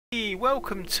Hey,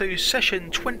 welcome to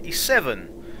session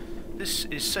 27. This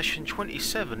is session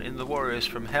 27 in the Warriors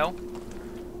from Hell.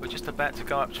 We're just about to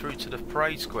go up through to the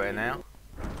parade square now.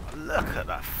 Look at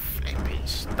the flipping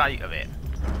state of it.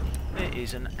 It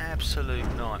is an absolute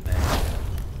nightmare.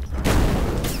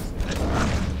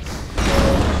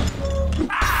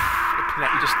 Flipping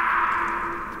out,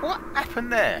 what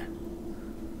happened there?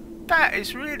 That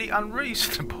is really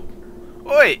unreasonable.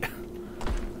 Oi!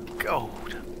 God.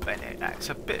 Bennett, that's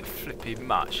a bit flipping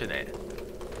much, isn't it?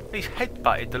 He's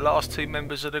headbutted the last two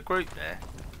members of the group there.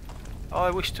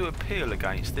 I wish to appeal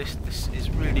against this. This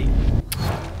is really...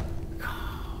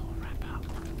 Oh, wrap up.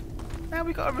 Now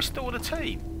we've got to restore the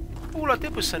team. All I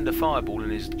did was send a fireball in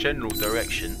his general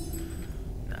direction.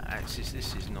 No, this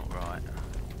is not right.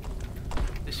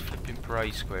 This flipping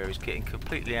parade square is getting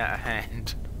completely out of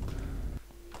hand.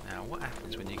 Now, what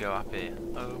happens when you go up here?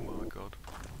 Oh my god.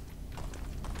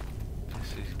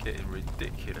 This is getting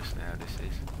ridiculous now, this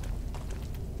is.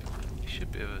 You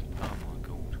should be able to... Oh my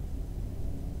god.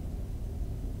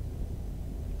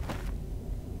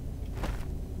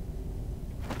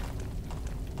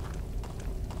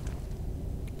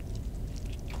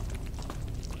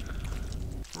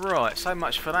 Right, so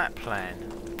much for that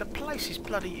plan. The place is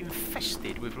bloody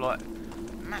infested with like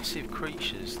massive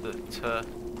creatures that...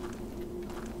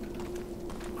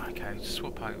 Okay,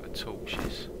 swap over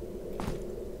torches.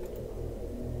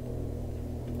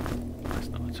 That's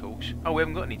not a torch. Oh, we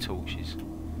haven't got any torches.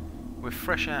 We're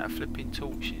fresh out of flipping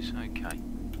torches. Okay.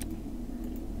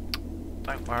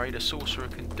 Don't worry, the sorcerer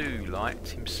can do light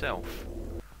himself.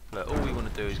 Look, all we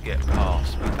want to do is get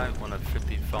past. We don't want to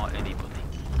flipping fight anybody.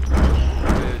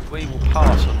 We will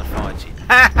pass on the fighting.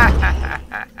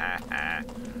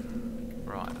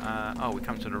 Right, oh, we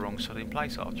come to the wrong sodding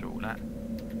place after all that.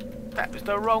 That was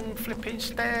the wrong flipping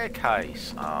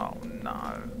staircase. Oh,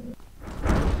 no.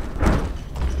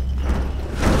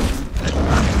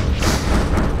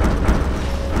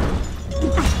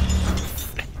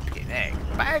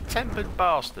 Bad-tempered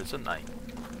bastards, aren't they?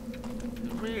 They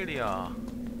really are.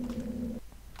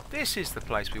 This is the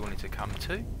place we wanted to come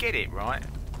to. Get it right.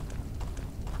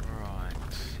 Right,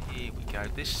 here we go.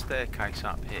 This staircase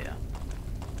up here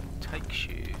takes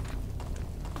you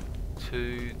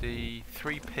to the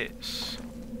 3 pits.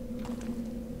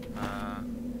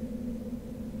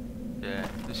 Yeah,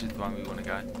 this is the one we want to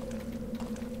go.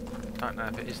 Don't know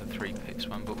if it is the 3 pits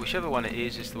one, but whichever one it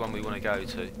is the one we want to go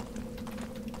to.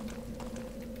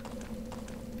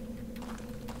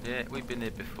 Yeah, we've been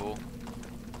here before.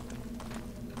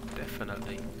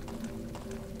 Definitely.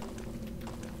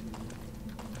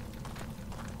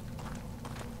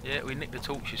 Yeah, we nicked the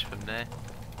torches from there.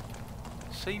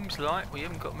 Seems like we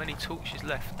haven't got many torches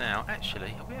left now.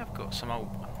 Actually, we have got some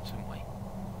old ones, haven't we?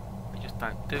 We just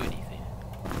don't do anything.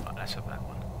 Right, let's have that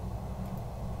one.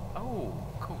 Oh,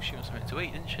 cool, she wants something to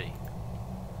eat, didn't she?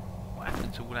 What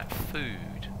happened to all that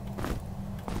food?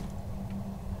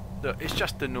 Look, it's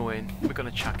just annoying. We're going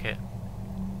to chuck it.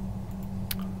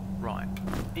 Right,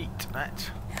 eat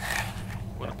that.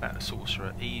 What about the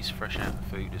sorcerer? He's fresh out of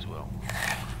food as well.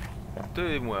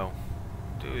 Doing well.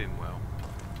 Doing well.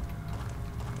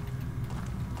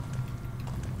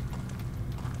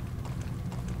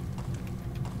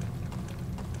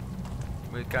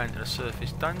 We're going to the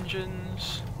surface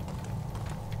dungeons.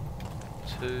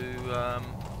 To,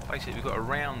 basically we've got a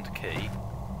round key.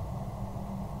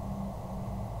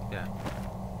 Yeah.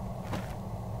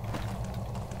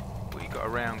 We got a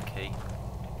round key.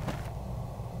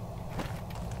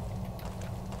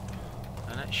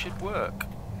 And that should work.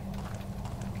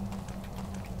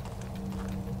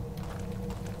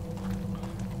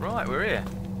 Right, we're here.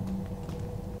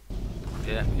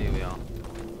 Yeah, here we are.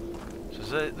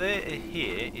 So there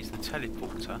here is the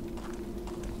teleporter.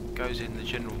 Goes in the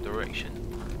general direction.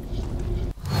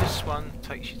 This one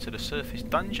takes you to the surface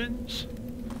dungeons.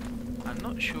 I'm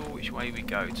not sure which way we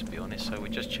go, to be honest, so we're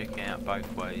just checking out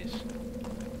both ways.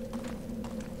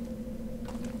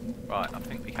 Right, I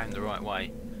think we came the right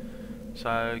way.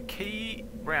 So, key,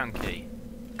 round key.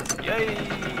 Yay!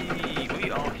 We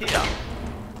are here!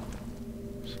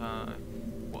 So,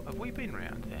 what have we been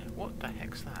round here? What the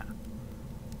heck's that?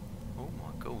 Oh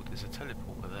my god, there's a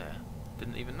teleporter there.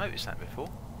 Didn't even notice that before.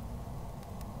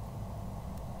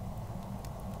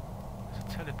 There's a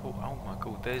teleport. Oh my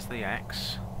god, there's the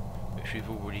axe, which we've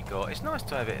already got. It's nice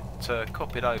to have it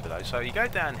copied over though. So you go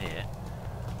down here.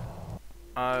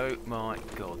 Oh my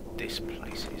god, this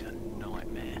place is a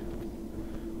nightmare.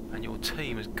 And your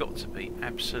team has got to be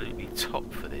absolutely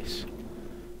top for this.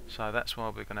 So that's why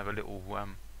we're going to have a little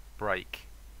break.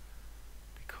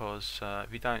 because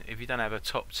if you don't have a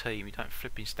top team, you don't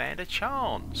flipping stand a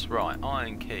chance. Right,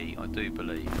 iron key, I do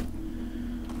believe.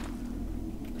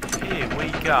 Here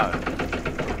we go.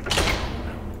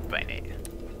 Bennett,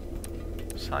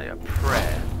 say a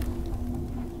prayer.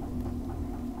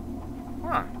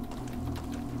 Huh.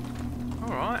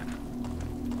 All right.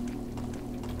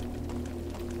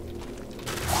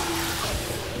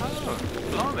 Oh,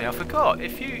 blimey, I forgot.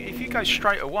 If you go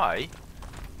straight away,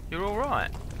 you're all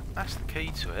right. That's the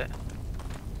key to it.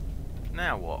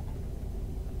 Now what?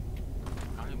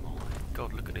 Oh my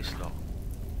God! Look at this lot.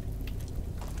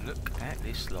 Look at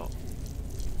this lot.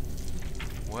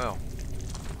 Well.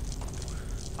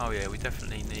 Oh yeah, we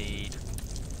definitely need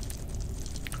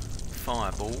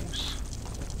fireballs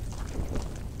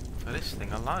for this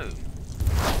thing alone.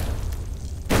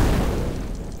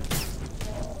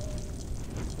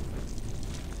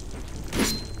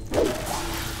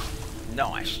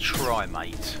 Nice try,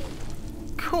 mate.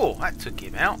 Cool, that took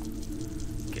him out.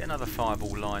 Get another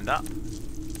fireball lined up.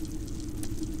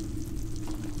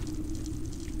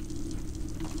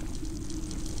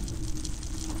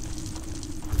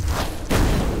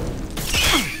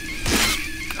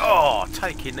 Oh,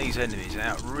 taking these enemies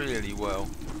out really well.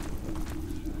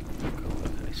 God,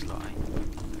 look at this lot, eh?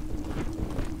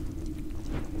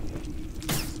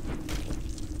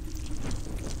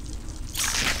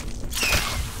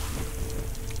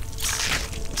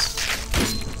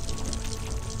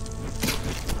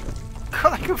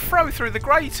 God, they can throw through the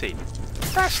grating.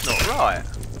 That's not right.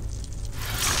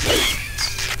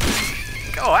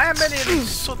 God, how many of these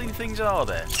sodding things are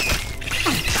there? Oh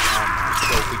my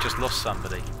God, we just lost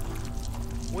somebody.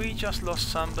 We just lost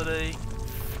somebody.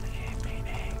 Flipping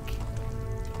heck.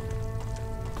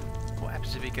 What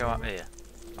happens if we go up here?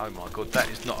 Oh my God, that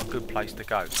is not a good place to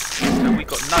go. So we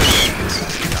got nowhere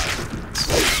to go.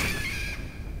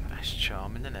 That's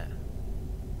charming, isn't it?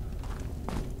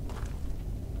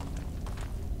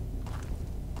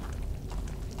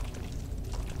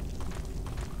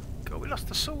 God, we lost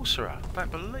the sorcerer.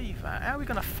 Don't believe that. How are we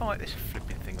going to fight this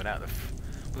flipping thing without the...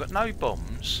 We've got no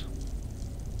bombs.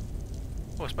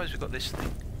 Well, I suppose we've got this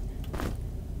thing.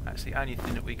 That's the only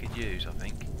thing that we could use, I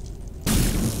think.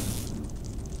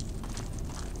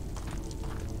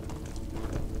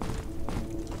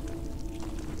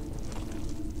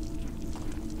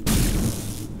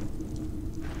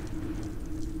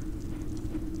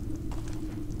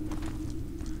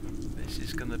 This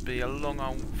is going to be a long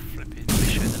old flipping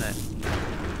mission, isn't it?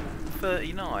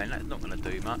 39, that's not going to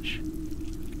do much.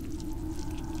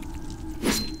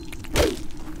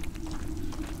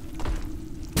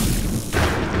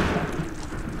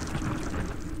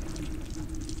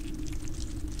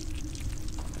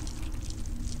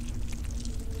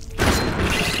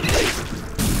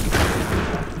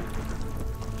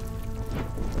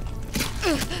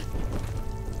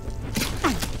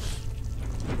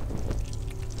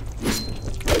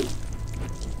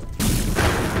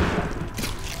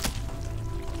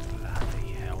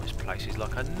 This is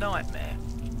like a nightmare.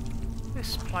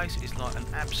 This place is like an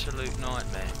absolute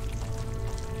nightmare.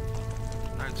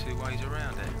 No two ways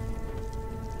around it.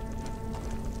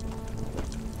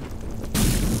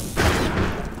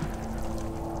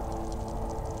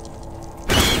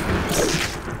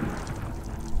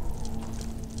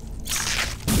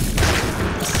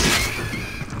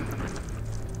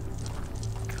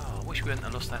 God, I wish we hadn't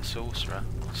have lost that sorcerer.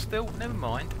 Still, never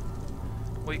mind.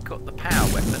 We've got the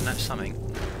power weapon, that's something.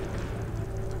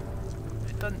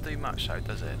 Doesn't do much though,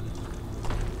 does it?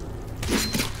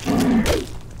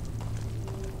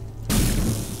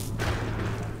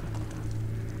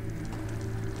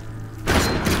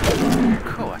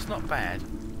 Cool, that's not bad.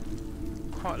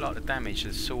 Quite like the damage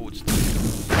the swords do.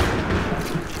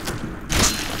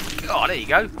 Oh, there you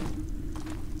go.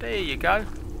 There you go.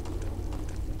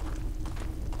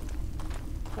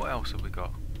 What else have we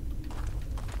got?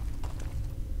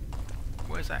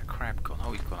 Where's that crab gone?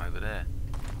 Oh, he's gone over there.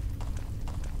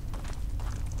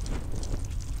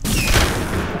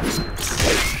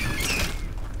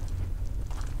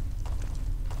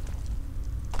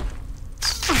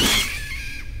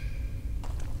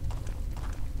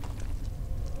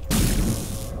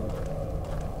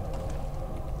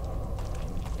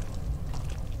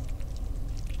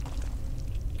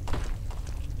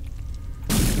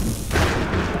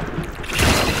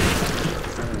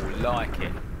 Like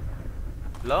it.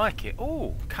 Like it.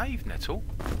 Oh, cave nettle.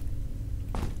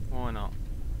 Why not?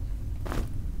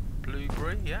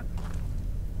 Blueberry, yeah.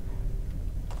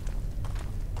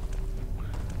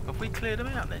 Have we cleared them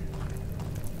out then?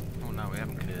 Oh no, we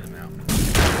haven't cleared them out.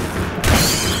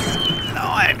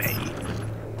 Blimey!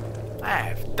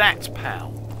 Have that,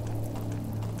 pal.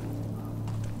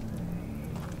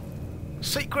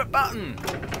 Secret button!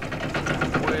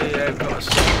 We have got a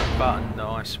secret button.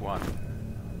 Nice one.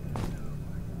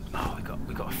 Oh,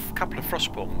 we got a couple of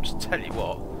frost bombs. Tell you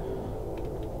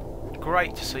what.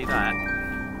 Great to see that.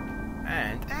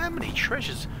 And how many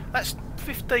treasures? That's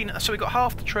 15. So we got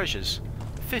half the treasures.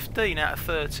 15 out of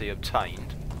 30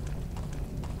 obtained.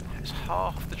 That's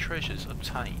half the treasures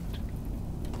obtained.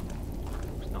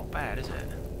 It's not bad, is it?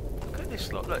 Look at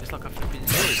this lot. Look, it's like a flipping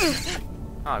zoo.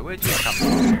 Oh, where'd you come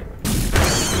from?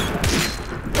 I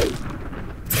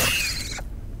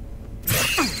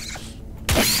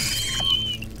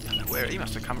don't know where he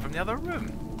must have come from the other room.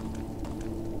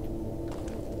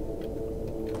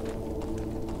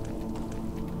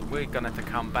 We're going to have to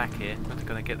come back here. We're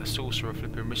going to get the sorcerer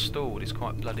flipping restored. It's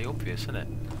quite bloody obvious, isn't it?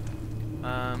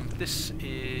 This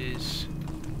is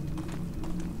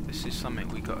something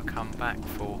we got to come back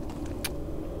for.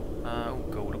 Oh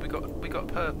god, we got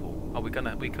purple. Oh, we can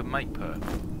make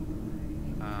purple.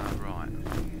 Right.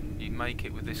 You make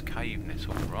it with this cave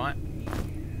nettle, right?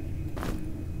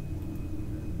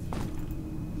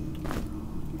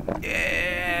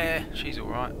 Yeah, she's all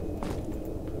right.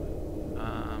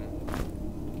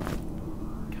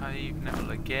 Cave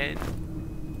nettle again.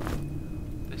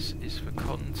 This is for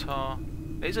Contar.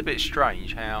 It's a bit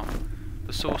strange how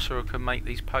the sorcerer can make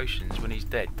these potions when he's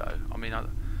dead, though. I mean, I've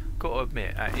got to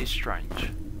admit, that is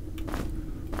strange.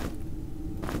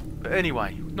 But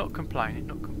anyway, not complaining,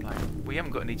 not complaining. We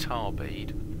haven't got any tar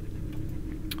bead.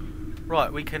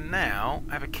 Right, we can now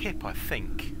have a kip, I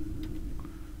think.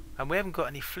 And we haven't got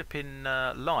any flipping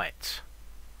light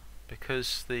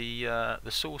because the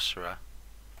sorcerer.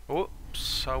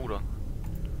 Oops, hold on.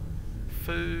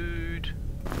 Food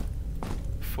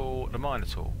for the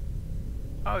Minotaur.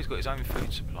 Oh, he's got his own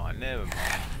food supply. Never mind.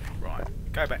 Right,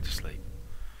 go back to sleep.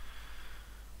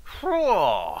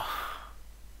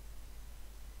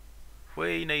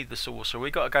 We need the sorcerer.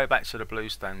 We've got to go back to the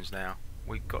bluestones now.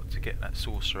 We've got to get that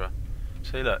sorcerer.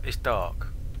 See, look, it's dark.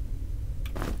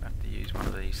 I have to use one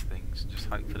of these things. Just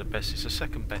hope for the best. It's the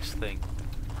second best thing.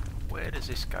 Where does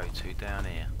this go to? Down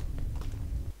here.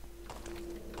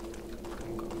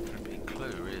 I've got a flipping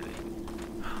clue, really.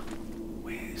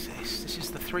 Where is this? This is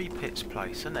the Three Pits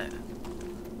place, isn't it?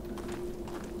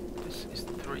 This is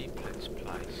the Three Pits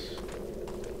place.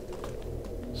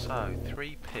 So,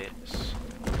 Three Pits.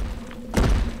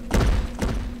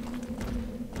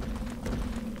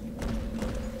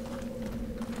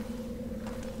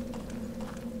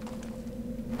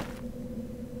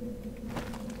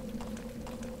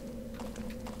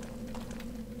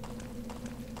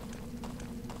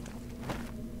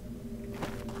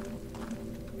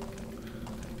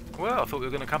 Well, I thought we were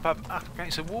going to come up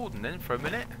against a warden then for a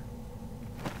minute.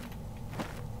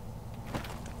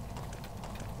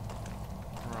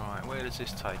 Right, where does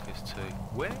this take us to?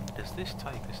 Where does this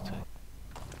take us to?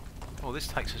 Oh, this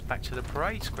takes us back to the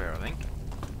parade square, I think.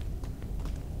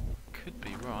 Could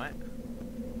be right.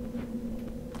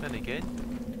 Then again,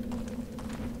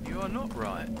 you are not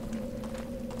right.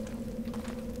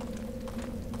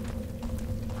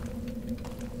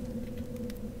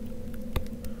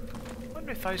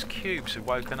 If those cubes have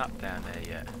woken up down there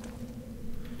yet.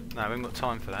 No, we haven't got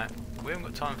time for that. We haven't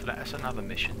got time for that. That's another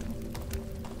mission.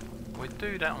 We'll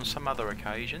do that on some other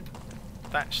occasion.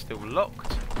 That's still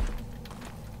locked.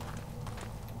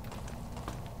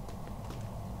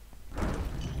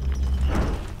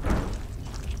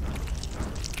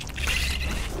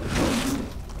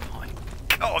 My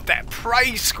God, that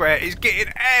praise square is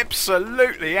getting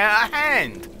absolutely out of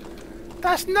hand.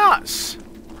 That's nuts.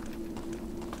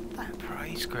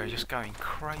 Square just going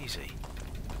crazy.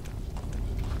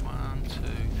 1, 2,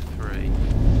 3.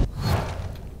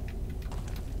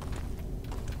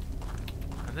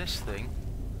 And this thing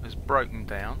has broken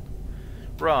down.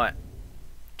 Right.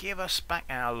 Give us back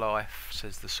our life,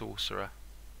 says the sorcerer.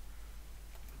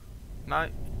 No,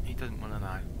 he doesn't want to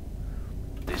know.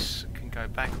 This can go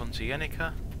back onto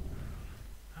Yenica.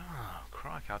 Oh,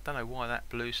 crikey, I don't know why that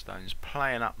bluestone's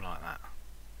playing up like that.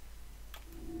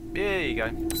 There you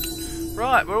go.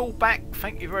 Right, we're all back.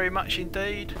 Thank you very much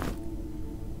indeed.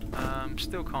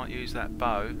 Still can't use that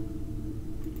bow.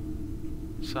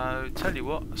 So, tell you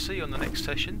what, I'll see you on the next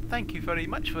session. Thank you very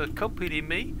much for accompanying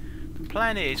me. The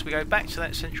plan is we go back to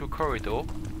that central corridor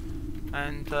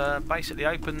and basically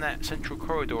open that central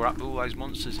corridor up with all those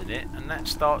monsters in it, and that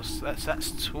starts. That's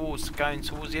going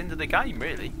towards the end of the game,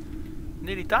 really.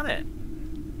 Nearly done it.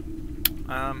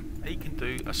 He can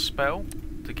do a spell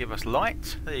to give us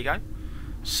light. There you go.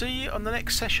 See you on the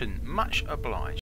next session. Much obliged.